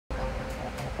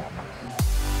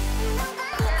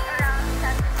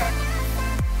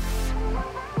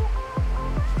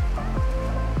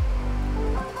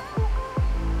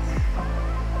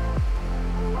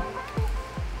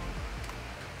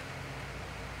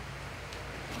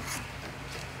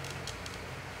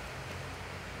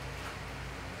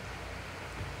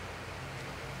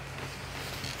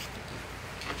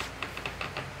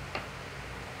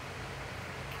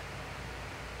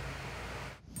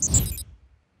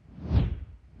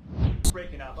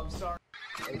up. I'm sorry.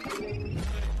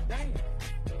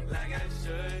 Like I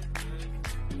should.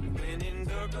 When in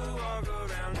circle, walk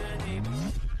around the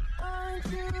neighborhood.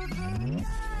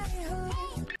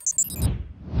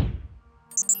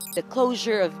 The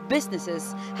closure of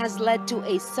businesses has led to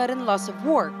a sudden loss of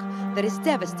work that is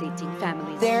devastating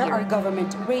families. There here. are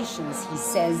government rations, he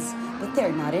says, but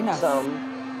they're not enough.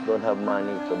 Some don't have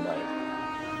money to buy.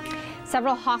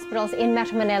 Several hospitals in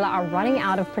Metro Manila are running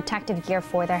out of protective gear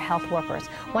for their health workers.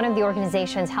 One of the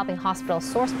organizations helping hospitals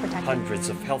source protective. Hundreds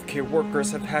of healthcare workers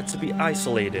have had to be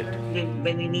isolated.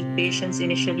 When we meet patients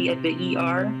initially at the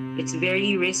ER, it's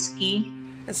very risky.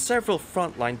 And several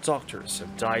frontline doctors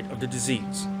have died of the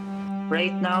disease.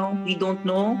 Right now, we don't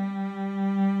know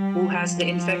who has the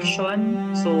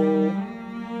infection, so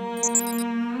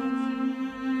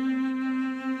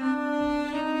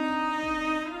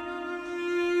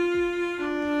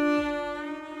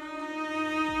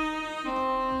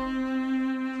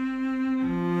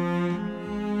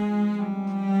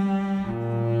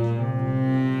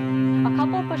A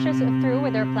couple pushes through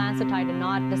with their plans to tie the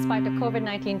knot despite the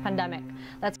COVID-19 pandemic.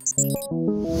 Let's.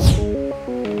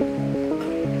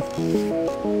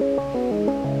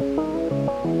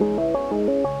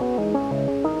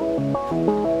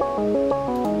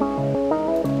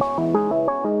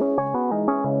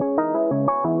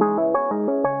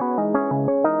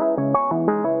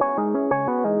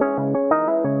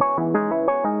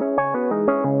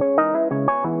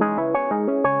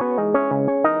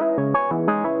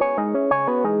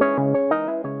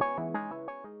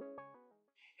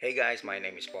 Hey guys, my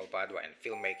name is Padua and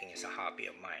filmmaking is a hobby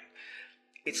of mine.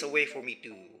 It's a way for me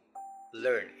to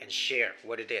learn and share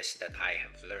what it is that I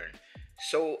have learned.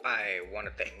 So I want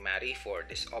to thank Maddie for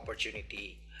this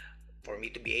opportunity for me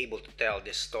to be able to tell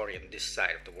this story on this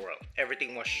side of the world.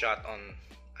 Everything was shot on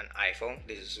an iPhone.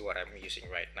 This is what I'm using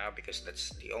right now because that's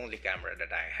the only camera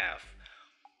that I have.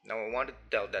 Now I wanted to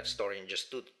tell that story in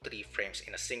just 2 to 3 frames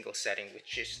in a single setting,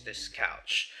 which is this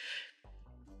couch,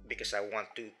 because I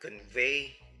want to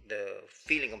convey the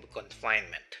feeling of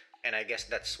confinement, and I guess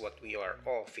that's what we are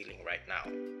all feeling right now.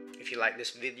 If you like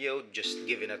this video, just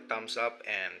give it a thumbs up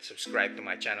and subscribe to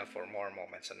my channel for more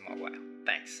moments on mobile.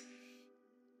 Thanks.